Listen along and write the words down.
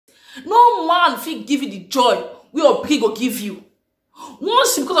No man fit give you the joy wey your pikin go give you.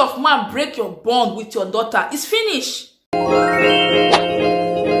 Once because of man break your bond with your daughter, it's finished.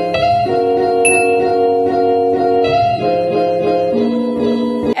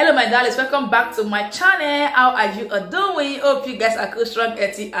 Hello my darlings, welcome back to my channel. How are you doing? Hope you guys are cool, strong,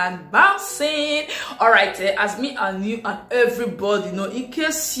 healthy and bouncing. Alright, as me and you and everybody know, in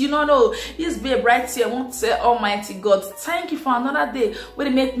case you don't know, this babe right here, I want to say Almighty God, thank you for another day where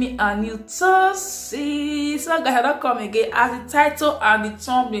they make me a new see. So guys, I don't come again as the title and the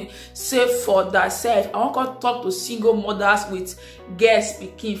thumbnail say for that self. I want to talk to single mothers with girls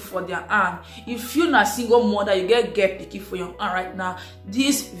speaking for their hand. If you're not single mother, you get girl picking for your hand right now,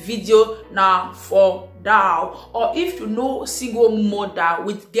 this video now for thou. Or if you know single mother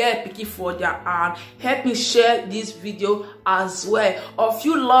with girl picking for their hand, help me share this video as well. Or if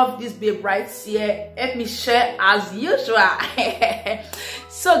you love this babe right here, help me share as usual.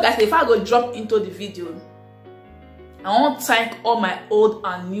 So guys, if I go jump into the video, I want to thank all my old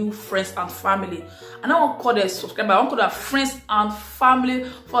and new friends and family. And I want to call them subscribers. I want to call them friends and family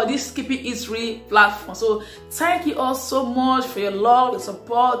for this Keeping It Real platform. So thank you all so much for your love, your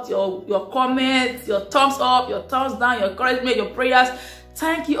support, your comments, your thumbs up, your thumbs down, your encouragement, your prayers.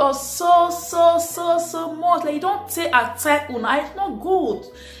 Thank you all so much. Like, you don't take a time una. It's not good.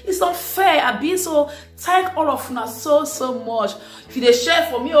 It's not fair. I be so thank all of una so much. If you share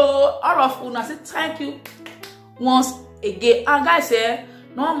for me, all of una say thank you once again. And guys,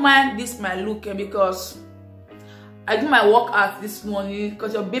 don't mind this my look because I do my workout this morning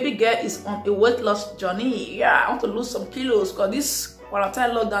because your baby girl is on a weight loss journey. Yeah, I want to lose some kilos because this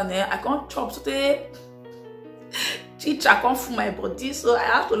quarantine lockdown I can't chop today. Teacher, I can't feel my body, so I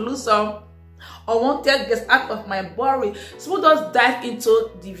have to lose some unwanted gas out of my body. So we'll just dive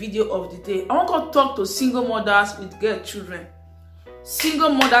into the video of the day. I want to talk to single mothers with girl children. Single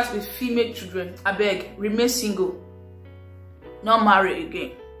mothers with female children, I beg, remain single. Not marry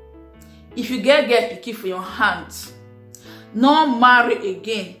again. If you get girl pikin for your hands, not marry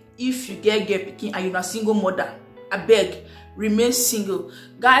again. If you get girl pikin and you're a single mother, I beg, remain single.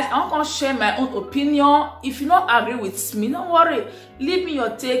 Guys, I'm gonna share my own opinion. If you don't agree with me, don't worry. Leave me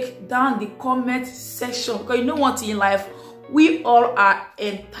your take down the comment section because you know one thing in life, we all are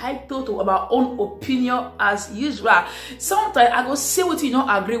entitled to our own opinion as usual. Sometimes I go say what you don't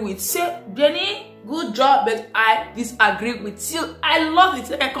agree with. Say, Jenny, good job, but I disagree with you. I love it.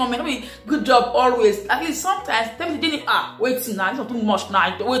 Like I comment, I mean, good job always. At least sometimes tell me, Jenny, wait now, it's not too much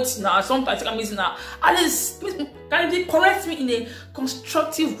now. Wait now. Sometimes I miss now. At least please, can you correct me in a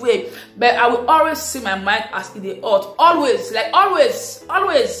constructive way? But I will always say my mind as in the ought. Always, like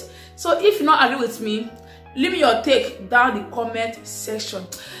always. So if you don't agree with me, leave me your take down the comment section.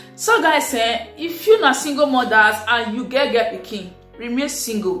 So guys, if you're not single mothers and you get girl pikin, remain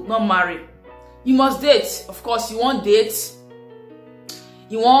single, not marry. You must date. Of course, you want date.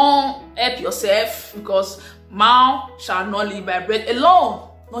 You want help yourself because man shall not live by bread alone.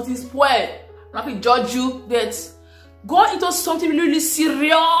 Nothing spoil. Nothing judge you. That go into something really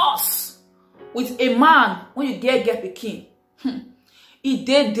serious with a man when you get girl pikin. It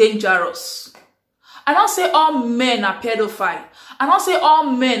is dangerous. I don't say all men are pedophile. I don't say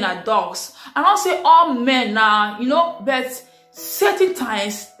all men are dogs. I don't say all men are, but certain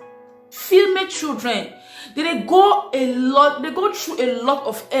times, female children, they go through a lot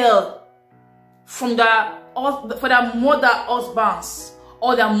of hell from for their mother husbands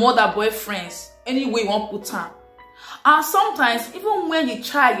or their mother boyfriends, any way you want to put them. And sometimes, even when the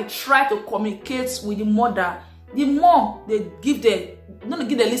child they try to communicate with the mother, the mom, they give them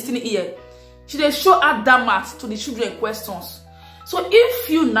listening ear. She dey show her damage to the children questions. So if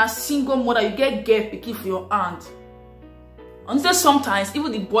you not single mother, you get girl pikin for your hand. Until sometimes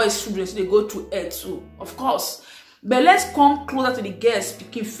even the boys' children so they go through it too, of course. But let's come closer to the girls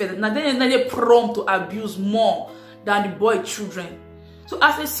speaking further. Now they're prone to abuse more than the boy children. So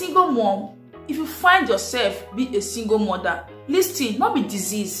as a single mom, if you find yourself be a single mother, listen, not be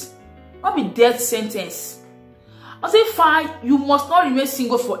disease, not be death sentence. I say fine, you must not remain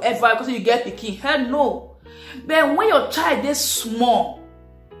single forever because you get pikin. Hell no. But when your child is small,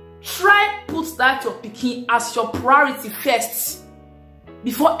 try put that your pikin as your priority first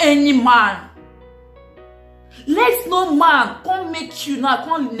before any man. Let no man come make you now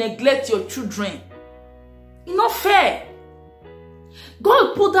come neglect your children. It's not fair.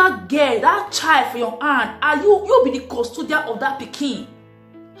 God put that girl, that child for your hand, and you be the custodian of that pikin.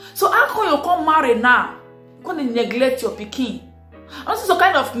 So how come you come marry now? Gonna neglect your pikin. And this is the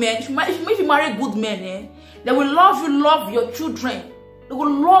kind of men, if you marry good men, they will love your children. They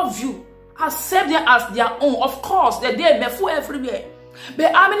will love you, accept them as their own. Of course, they're there, they're full everywhere.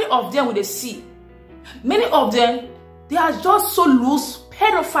 But how many of them will they see? Many of them, they are just so loose,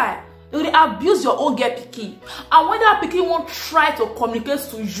 pedophile. They will abuse your own girl pikin. And when that pikin won't try to communicate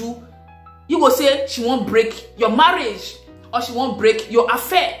to you, you will say she won't break your marriage or she won't break your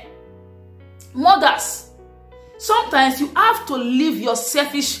affair. Mothers, sometimes you have to leave your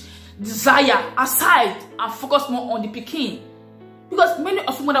selfish desire aside and focus more on the pikin. Because many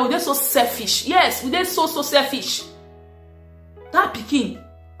of you mothers, we're so selfish. Yes, we're so selfish. That pikin,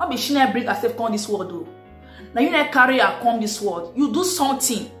 maybe she never bring herself come this world though. Now you never carry her come this world. You do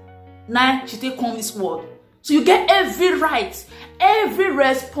something. Now she take come this world. So you get every right, every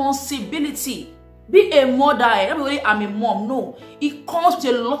responsibility. Be a mother. Everybody, I'm a mom. No, it comes with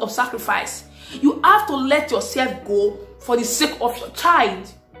a lot of sacrifice. You have to let yourself go for the sake of your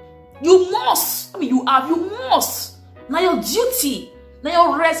child. You must. You must. Now your duty, now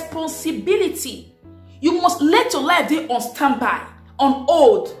your responsibility. You must let your life be on standby, on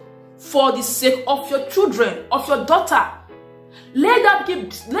hold, for the sake of your children, of your daughter. Let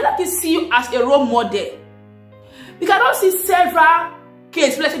that kid see you as a role model. Because I don't see several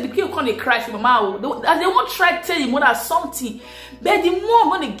kids, let's say the kid can't cry for mama. They won't try to tell the mother something. But the mom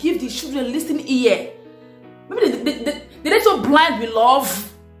want to give the children listening ear. Maybe they're so blind with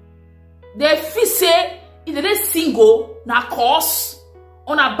love. They feel say if they're single, na cause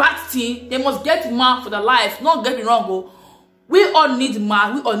on a bad thing, they must get man for their life. Not get me wrong, go. We all need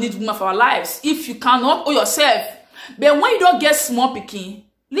man, we all need woman for our lives. If you cannot owe yourself, but when you don't get small picking,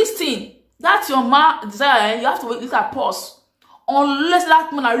 listen, that's your man desire. You have to wait a pause. Unless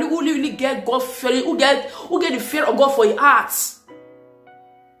that man really get God fearing, who get the fear of God for your heart.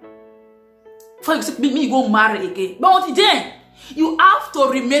 For you go marry again. But until then, you have to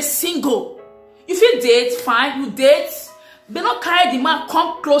remain single. If you date, fine, you date. But not carry the man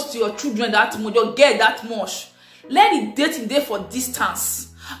come close to your children that much, you get that much. Let the dating there for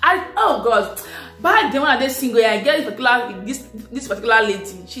distance. Oh God, back then when I did single, I get this particular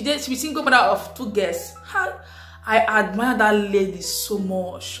lady. She be single mother of 2 girls. I admire that lady so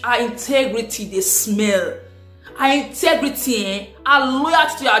much. Her integrity, they smell. Her integrity, her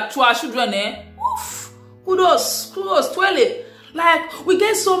loyalty to our children, Oof. Kudos, toilet. Like, we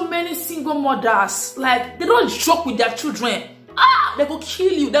get so many single mothers. Like, they don't joke with their children. They go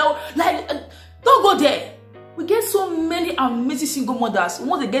kill you. Don't go there. We get so many amazing single mothers.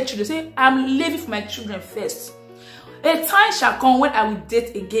 Once they get children, say, I'm living for my children first. A time shall come when I will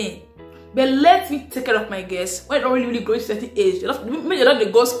date again. But let me take care of my guests when they don't really grow to a certain age. They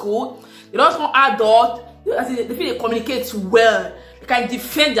don't go to school. They don't become adult. They feel they communicate well. They can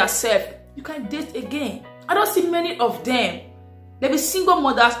defend themselves. You can date again. I don't see many of them. They be single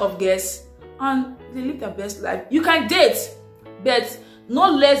mothers of guests and they live their best life. You can date, but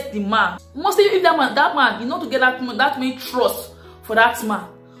not less the man. Mostly if that man, you know, to get that man trust for that man.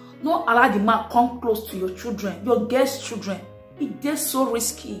 Don't allow the man come close to your children, your guest children. It is so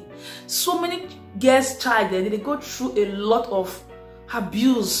risky. So many guest child, they go through a lot of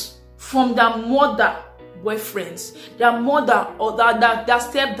abuse from their mother boyfriends, their mother or their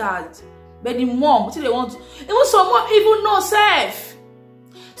stepdad. But the mom, what do they want? Even some mom even know self.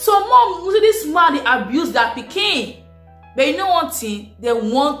 Some mom, this man, they abuse that pikin. But you know one thing, they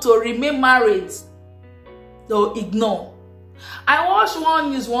want to remain married. They'll ignore. I watched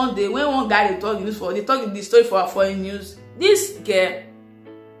one news one day when one guy they talking the story for a news. This girl,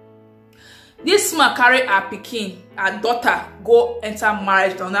 this man carry her pikin, her daughter, go enter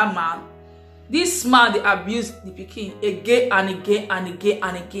marriage to another man. This man, they abuse the pikin again and again and again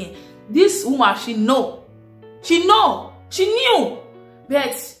and again. This woman, she knew,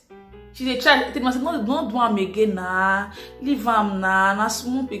 but she dey try to tell myself, no do am again na, leave am na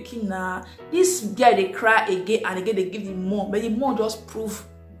small pikin na. This girl they cry again and again, they give the mom, but the mom just prove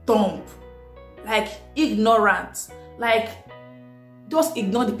dumb, like ignorant, like just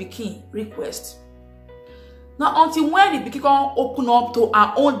ignore the pikin request. Now until when the pikin can open up to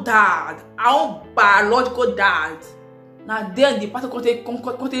her own dad, her own biological dad, now then the party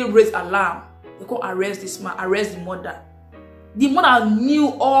can raise alarm. They can arrest this man, arrest the mother. The mother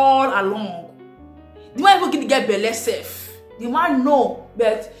knew all along. The man even get belle safe. The man know,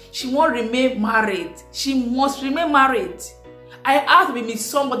 but she won't remain married. She must remain married. I have to be with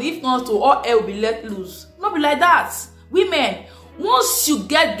somebody, if not to all hell will be let loose. Not be like that. Women, once you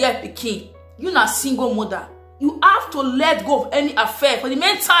get pikin, you're not single mother. You have to let go of any affair for the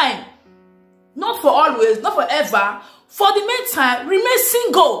meantime. Not for always, not forever. For the meantime, remain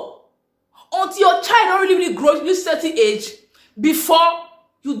single until your child don't really grow to this certain age before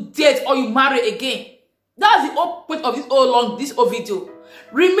you date or you marry again. That's the whole point of this whole video.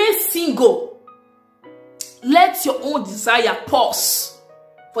 Remain single. let your own desire pause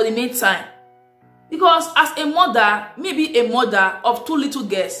for the meantime. Because as a mother, maybe a mother of 2 little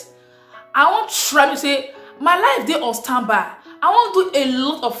girls, I won't try to say, my life dey on standby. I won't do a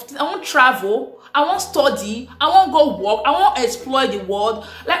lot of things. I won't travel. I won't study. I won't go work. I won't explore the world.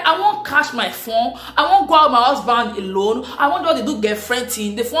 Like, I won't catch my phone. I won't go out with my husband alone. I won't do the girlfriend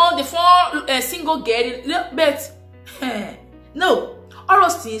thing. The phone single girl. But, no. All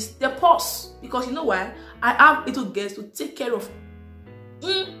those things, they pause. Because you know why? I have little girls to take care of.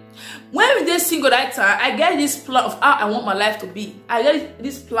 When we dey single that time, I get this plan of how I want my life to be. I get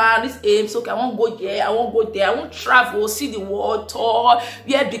this plan, this aim. So, okay, I won't go here, I won't go there, I won't travel, see the world, tour,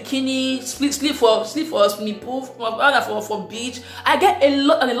 wear bikini, sleep for swimming pool, for beach. I get a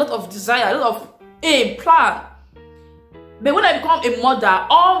lot of desire, a lot of aim, plan. But when I become a mother,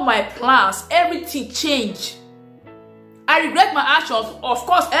 all my plans, everything change. I regret my actions, of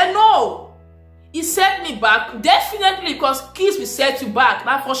course, and no. It set me back, definitely, because kids will set you back.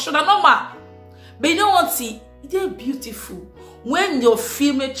 That's for sure, that's normal. But you know what, see, it is beautiful when your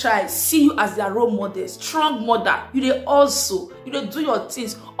female child see you as their role model, strong mother. You dey also, you dey do your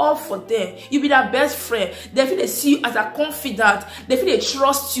things all for them. You be their best friend. They feel they see you as a confidant. They feel they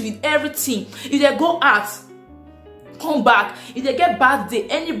trust you with everything. If they go out, come back. If they get bad day,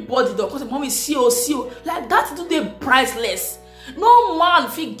 anybody don't come say, mommy, see you. Like that, do they priceless. No man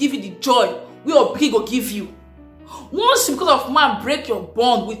feel give you the joy we your pig will give you. Once because of man break your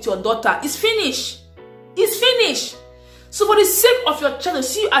bond with your daughter, it's finished. It's finished. So for the sake of your child to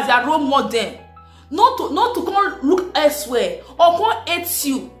see you as a role model, not to come look elsewhere or come hate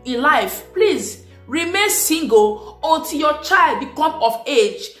you in life, please remain single until your child become of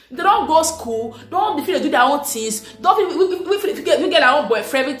age. They don't go school, don't feel they do their own things, don't we get their own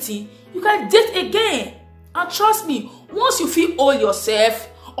boyfriend, everything. You can date again. And trust me, once you feel old yourself,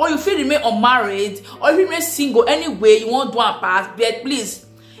 or you feel remain unmarried, or you remain single anyway, you won't do a pass, but please,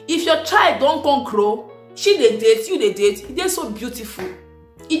 if your child don't come grow, she dey date, you dey date, it is so beautiful,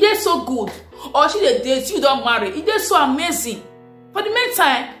 it is so good. Or she dey date, you don't marry, it is so amazing. For the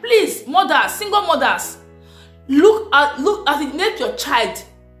meantime, please, mothers, single mothers, look at it, make your child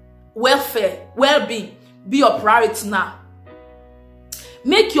welfare, well-being be your priority now.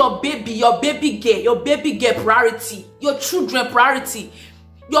 Make your baby girl priority, your children priority.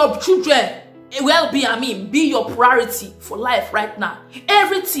 Your children well-being, be your priority for life right now.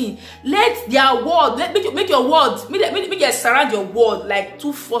 Everything, let their world, make your world, make them surround your world like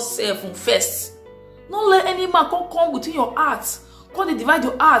 24/7 first. Don't let any man come within your heart. Come they divide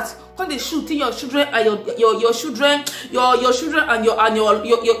your heart. Come they shoot in your children and your children and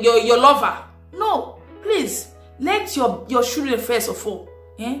your lover. No, please let your children first of all.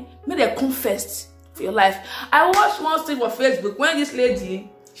 Make them come first for your life. I watched one thing for Facebook when this lady,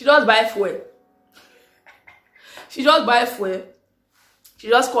 she just buy fuel. She just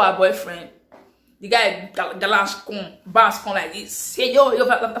call her boyfriend. The guy galans come, bounce come like this. Say yo,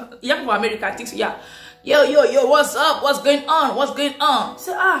 from America, thinks yeah. Yo, what's up? What's going on?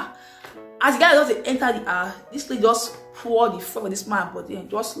 Say as the guy doesn't enter the house, this lady just pour the fuel for this man body and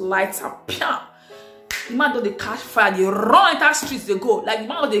just lights up. The man does the catch fire, they run enter streets, they go. Like the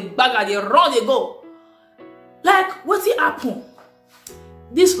man does the bagger, they run, they go. Like what's it happen?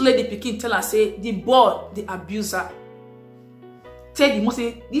 This lady pikin tell her say the boy, the abuser, tell the mom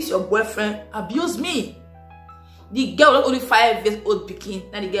say this your boyfriend abuse me. The girl was only 5 years old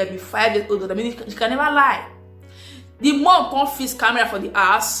pikin, now the girl be 5 years old. I mean, she can never lie. The mom come fix camera for the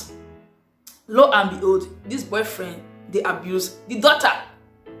house. Lo and behold, this boyfriend they abuse the daughter.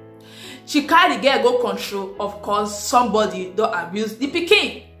 She carry the girl go control. Of course, somebody don't abuse the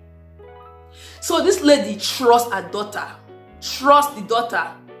pikin. So this lady trusts her daughter. Trust the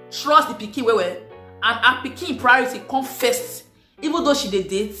daughter, trust the pikin well, and her pikin priority come first. Even though she dey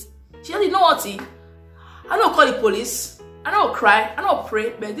date, she doesn't know what he. I don't call the police, I don't cry, I don't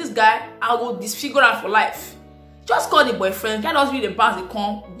pray, but this guy, I will disfigure him for life. Just call the boyfriend, guy doesn't really bounce, they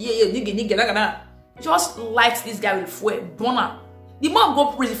come, nigga, just light this guy with fuel, burn him. The mom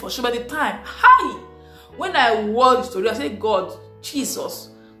go prison for sure by the time. Hi! When I watch the story, I say, God, Jesus,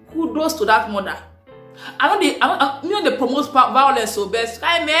 kudos to that mother. I know they promote violence so best.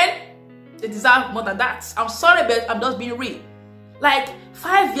 Hey man, they deserve more than that. I'm sorry, but I'm just being real. Like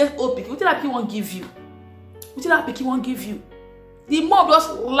 5 years old pikin, what did that pikin won't give you? What did that pikin won't give you? The mom just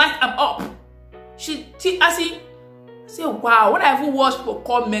light them up. I say, wow. When I even watch people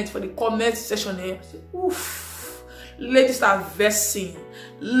comment for the comment section here, I say, oof. Ladies are versing.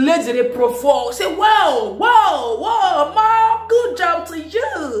 Ladies they provoke. Say, wow, mom, good job to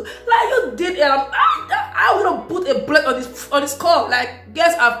you. Like you did, and I would have put a blood on this call. Like,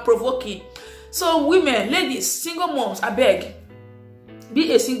 girls are provoking. So women, ladies, single moms, I beg,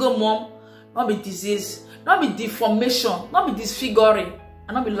 be a single mom, not be disease, not be deformation, not be disfiguring,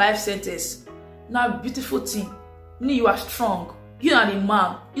 and not be life sentence. Now beautiful thing. You are strong. You are the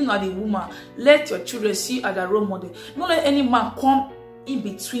man, you are the woman. Let your children see you as a role model. Don't let any man come in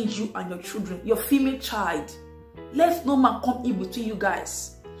between you and your children, your female child. Let no man come in between you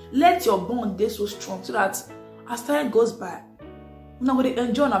guys. Let your bond be so strong so that as time goes by, you're not going to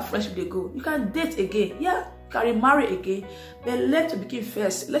enjoy our friendship they go. You can date again, yeah, you can remarry again, but let your begin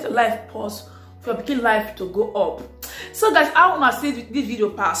first. Let your life pause for your begin life to go up. So guys, I want to see this video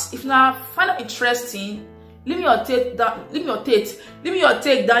pass. If you find it interesting, leave me your take down. Leave me your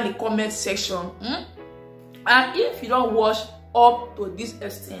take down in the comment section. And if you don't watch up to this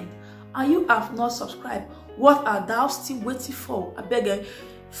extent and you have not subscribed, what are thou still waiting for? I beg you,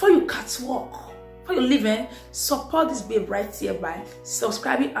 before you catwalk, before you leave, support this babe right here by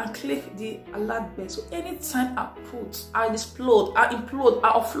subscribing and click the alert bell. So anytime I put, I upload,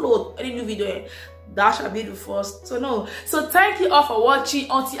 I upload any new video, that shall be the first to know. So thank you all for watching.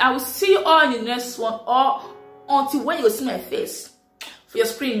 Until I will see you all in the next one, or until when you will see my face for your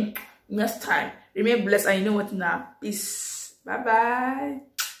screen next time. Remain blessed, and you know what now. Peace. Bye bye.